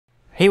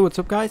Hey, what's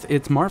up guys?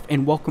 It's Marv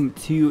and welcome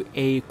to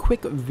a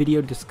quick video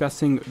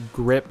discussing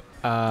Grip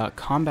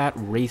Combat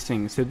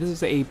Racing. So this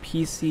is a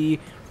PC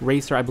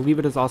racer. I believe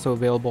it is also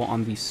available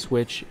on the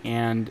Switch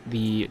and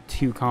the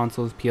two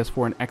consoles,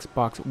 PS4 and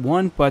Xbox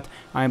One, but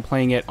I'm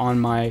playing it on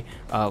my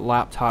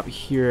laptop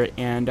here,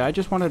 and I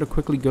just wanted to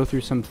quickly go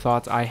through some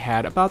thoughts I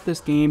had about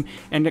this game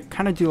and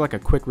kind of do like a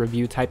quick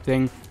review type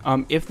thing.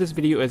 If this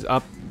video is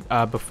up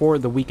before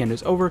the weekend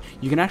is over,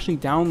 you can actually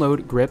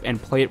download Grip and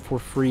play it for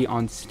free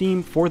on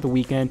Steam for the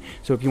weekend.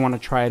 So if you want to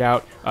try it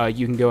out,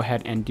 you can go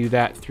ahead and do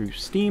that through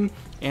Steam.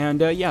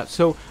 And yeah,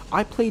 so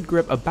I played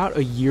Grip about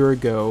a year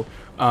ago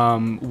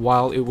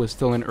while it was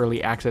still in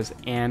early access,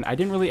 and I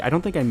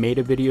don't think I made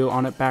a video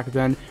on it back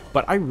then,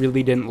 but I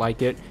really didn't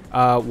like it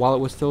while it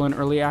was still in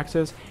early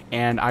access,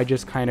 and I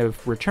just kind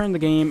of returned the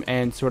game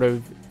and sort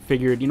of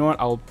figured, you know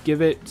what, I'll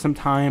give it some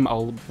time,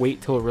 I'll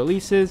wait till it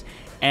releases,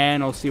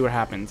 and I'll see what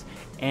happens.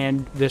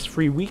 And this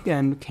free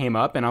weekend came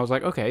up, and I was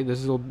like, okay,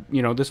 this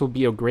will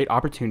be a great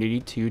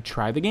opportunity to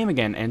try the game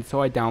again. And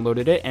so I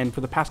downloaded it, and for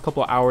the past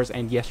couple of hours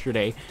and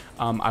yesterday,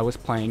 I was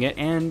playing it,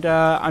 and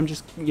I'm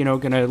just,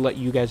 gonna let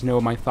you guys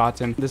know my thoughts.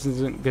 And this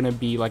isn't gonna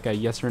be like a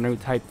yes or no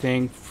type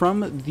thing.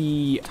 From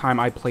the time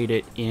I played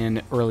it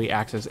in early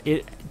access,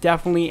 it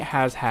definitely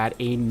has had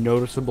a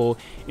noticeable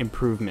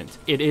improvement.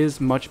 It is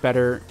much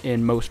better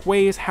in most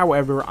ways.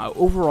 However,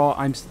 overall,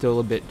 I'm still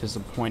a bit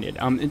disappointed.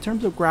 In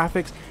terms of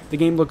graphics, the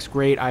game looks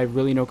great. I have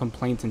really no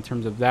complaints in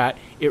terms of that.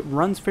 It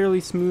runs fairly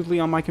smoothly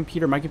on my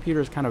computer. My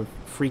computer is kind of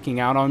freaking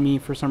out on me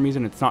for some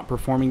reason. It's not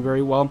performing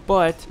very well,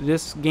 but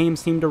this game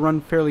seemed to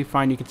run fairly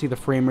fine. You can see the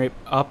frame rate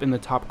up in the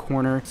top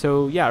corner.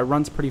 So yeah, it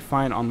runs pretty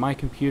fine on my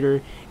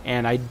computer,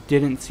 and I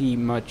didn't see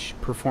much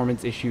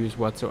performance issues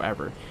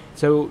whatsoever.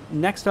 So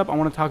next up, I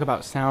want to talk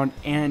about sound,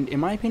 and in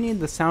my opinion,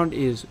 the sound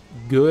is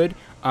good.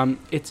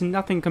 It's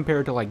nothing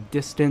compared to like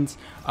Distance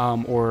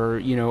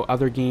or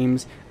other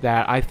games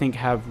that I think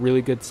have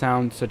really good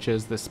sound, such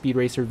as the Speed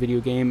Racer video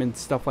game and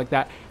stuff like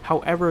that.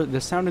 However, the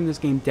sound in this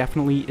game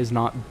definitely is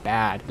not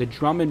bad. The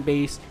drum and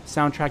bass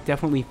soundtrack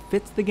definitely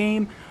fits the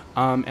game,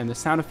 and the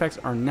sound effects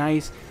are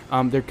nice.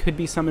 There could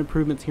be some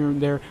improvements here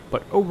and there,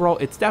 but overall,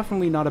 it's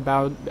definitely not a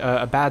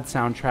bad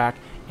soundtrack.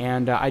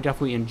 And I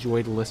definitely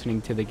enjoyed listening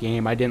to the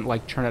game. I didn't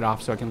like turn it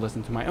off so I can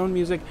listen to my own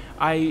music.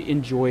 I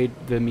enjoyed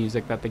the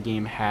music that the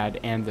game had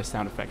and the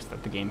sound effects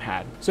that the game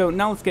had. So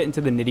now let's get into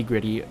the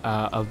nitty-gritty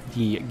of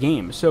the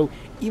game. So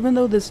even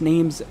though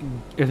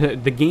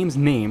the game's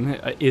name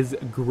is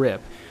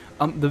Grip,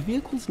 the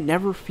vehicles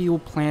never feel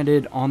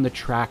planted on the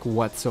track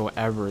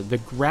whatsoever. The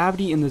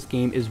gravity in this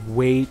game is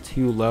way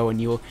too low, and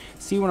you'll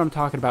see what I'm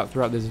talking about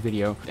throughout this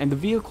video. And the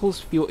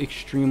vehicles feel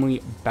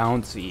extremely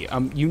bouncy.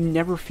 You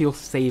never feel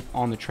safe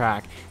on the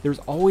track. There's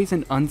always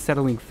an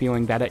unsettling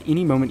feeling that at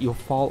any moment you'll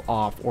fall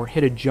off or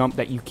hit a jump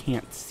that you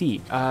can't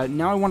see.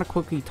 Now I want to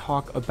quickly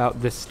talk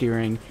about the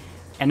steering,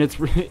 and it's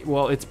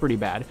it's pretty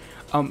bad.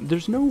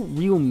 There's no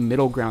real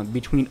middle ground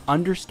between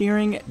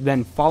understeering,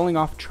 then falling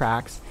off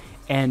tracks,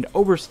 and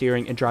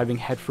oversteering and driving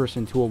headfirst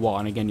into a wall.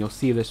 And again, you'll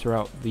see this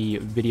throughout the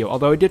video,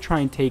 although I did try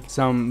and take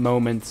some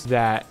moments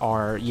that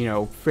are,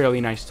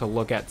 fairly nice to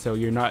look at, so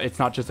it's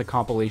not just a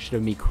compilation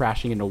of me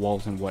crashing into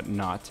walls and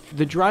whatnot.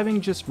 The driving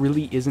just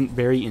really isn't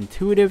very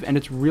intuitive, and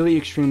it's really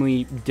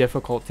extremely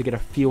difficult to get a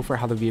feel for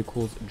how the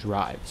vehicles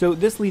drive. So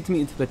this leads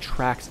me into the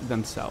tracks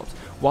themselves.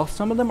 While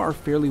some of them are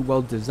fairly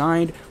well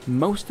designed,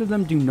 most of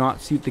them do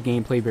not suit the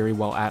gameplay very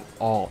well at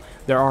all.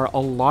 There are a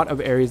lot of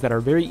areas that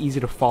are very easy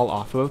to fall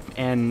off of,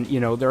 and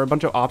there are a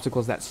bunch of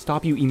obstacles that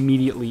stop you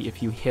immediately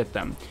if you hit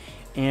them.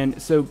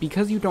 And so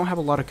because you don't have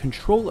a lot of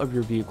control of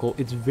your vehicle,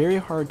 it's very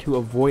hard to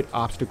avoid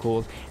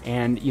obstacles,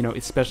 and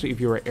especially if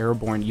you're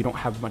airborne, you don't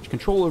have much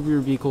control over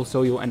your vehicle,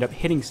 so you'll end up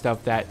hitting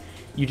stuff that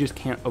you just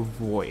can't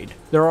avoid.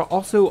 There are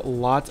also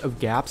lots of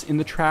gaps in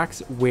the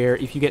tracks where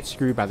if you get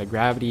screwed by the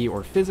gravity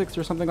or physics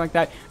or something like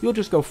that, you'll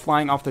just go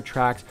flying off the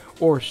tracks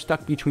or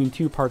stuck between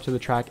two parts of the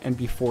track and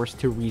be forced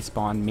to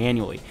respawn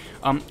manually.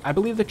 I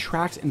believe the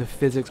tracks and the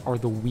physics are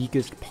the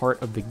weakest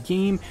part of the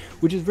game,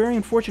 which is very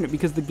unfortunate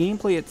because the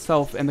gameplay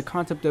itself and the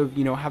concept of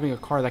having a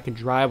car that can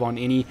drive on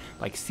any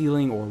like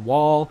ceiling or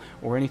wall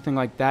or anything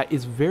like that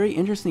is very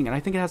interesting, and I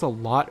think it has a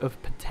lot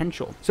of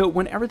potential. So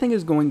when everything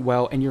is going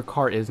well and your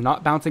car is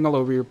not bouncing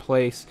all over your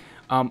place,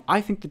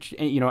 I think that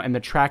and the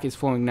track is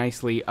flowing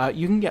nicely,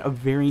 you can get a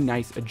very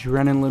nice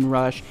adrenaline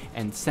rush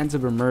and sense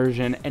of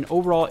immersion, and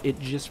overall it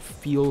just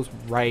feels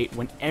right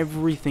when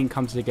everything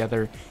comes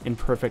together in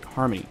perfect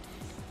harmony.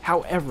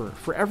 However,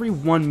 for every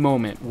one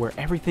moment where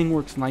everything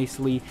works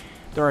nicely,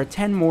 there are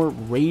 10 more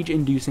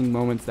rage-inducing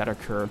moments that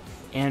occur,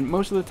 and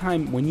most of the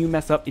time when you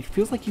mess up, it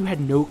feels like you had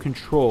no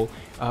control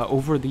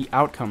over the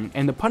outcome,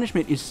 and the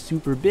punishment is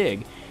super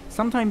big.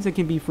 Sometimes it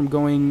can be from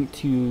going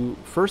to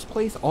first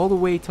place all the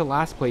way to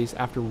last place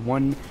after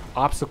one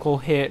obstacle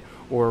hit,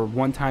 or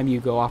one time you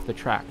go off the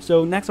track.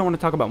 So next I want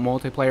to talk about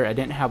multiplayer. I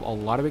didn't have a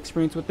lot of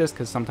experience with this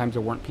because sometimes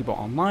there weren't people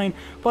online,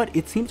 but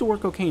it seemed to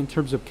work okay in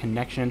terms of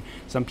connection.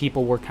 Some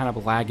people were kind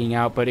of lagging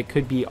out, but it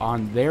could be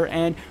on their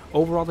end.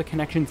 Overall, the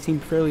connection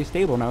seemed fairly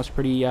stable, and I was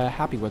pretty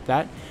happy with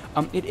that.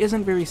 It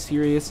isn't very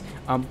serious,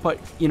 but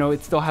you know,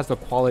 it still has the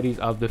qualities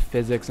of the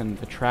physics and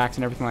the tracks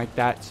and everything like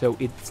that, so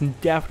it's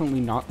definitely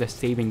not the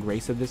saving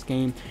grace of this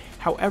game.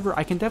 However,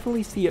 I can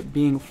definitely see it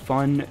being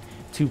fun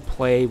to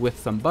play with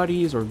some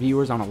buddies or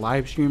viewers on a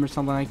live stream or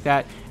something like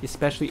that,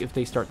 especially if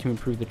they start to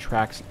improve the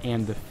tracks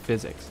and the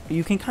physics.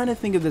 You can kind of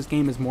think of this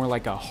game as more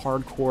like a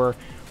hardcore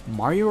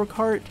Mario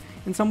Kart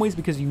in some ways,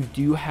 because you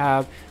do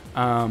have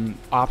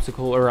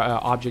obstacle or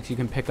objects you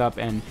can pick up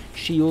and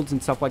shields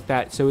and stuff like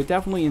that. So it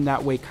definitely in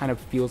that way kind of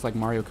feels like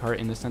Mario Kart,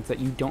 in the sense that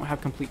you don't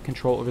have complete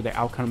control over the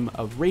outcome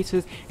of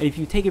races, and if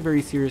you take it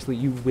very seriously,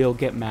 you will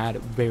get mad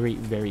very,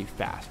 very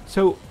fast.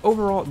 So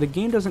overall, the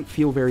game doesn't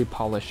feel very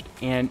polished,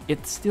 and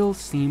it still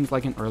seems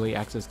like an early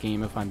access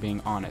game, if I'm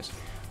being honest.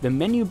 The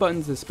menu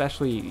buttons,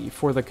 especially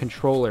for the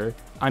controller,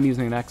 I'm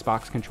using an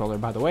Xbox controller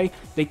by the way,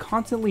 they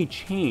constantly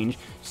change,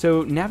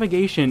 so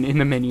navigation in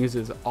the menus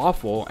is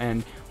awful,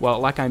 and well,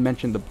 like I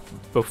mentioned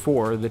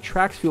before, the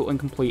tracks feel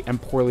incomplete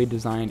and poorly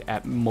designed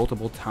at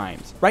multiple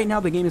times. Right now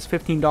the game is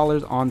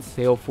 $15 on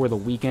sale for the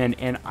weekend,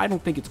 and I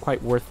don't think it's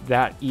quite worth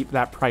that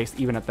price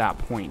even at that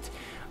point.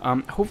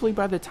 Hopefully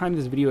by the time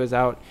this video is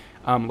out,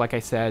 like I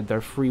said,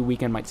 the free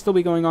weekend might still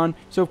be going on,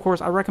 so of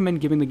course I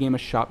recommend giving the game a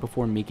shot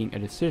before making a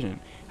decision.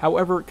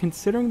 However,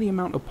 considering the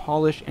amount of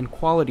polish and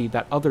quality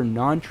that other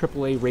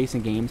non-AAA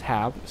racing games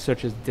have,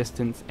 such as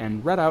Distance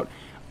and Redout,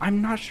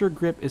 I'm not sure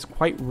Grip is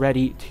quite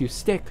ready to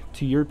stick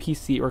to your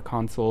PC or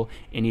console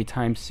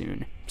anytime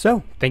soon.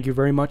 So, thank you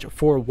very much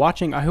for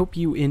watching. I hope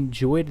you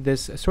enjoyed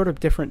this sort of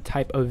different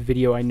type of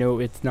video. I know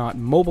it's not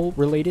mobile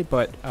related,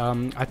 but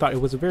I thought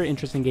it was a very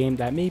interesting game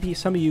that maybe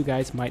some of you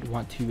guys might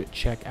want to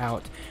check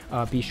out.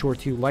 Be sure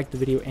to like the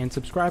video and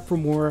subscribe for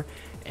more,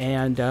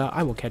 and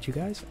I will catch you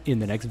guys in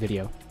the next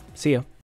video. See ya.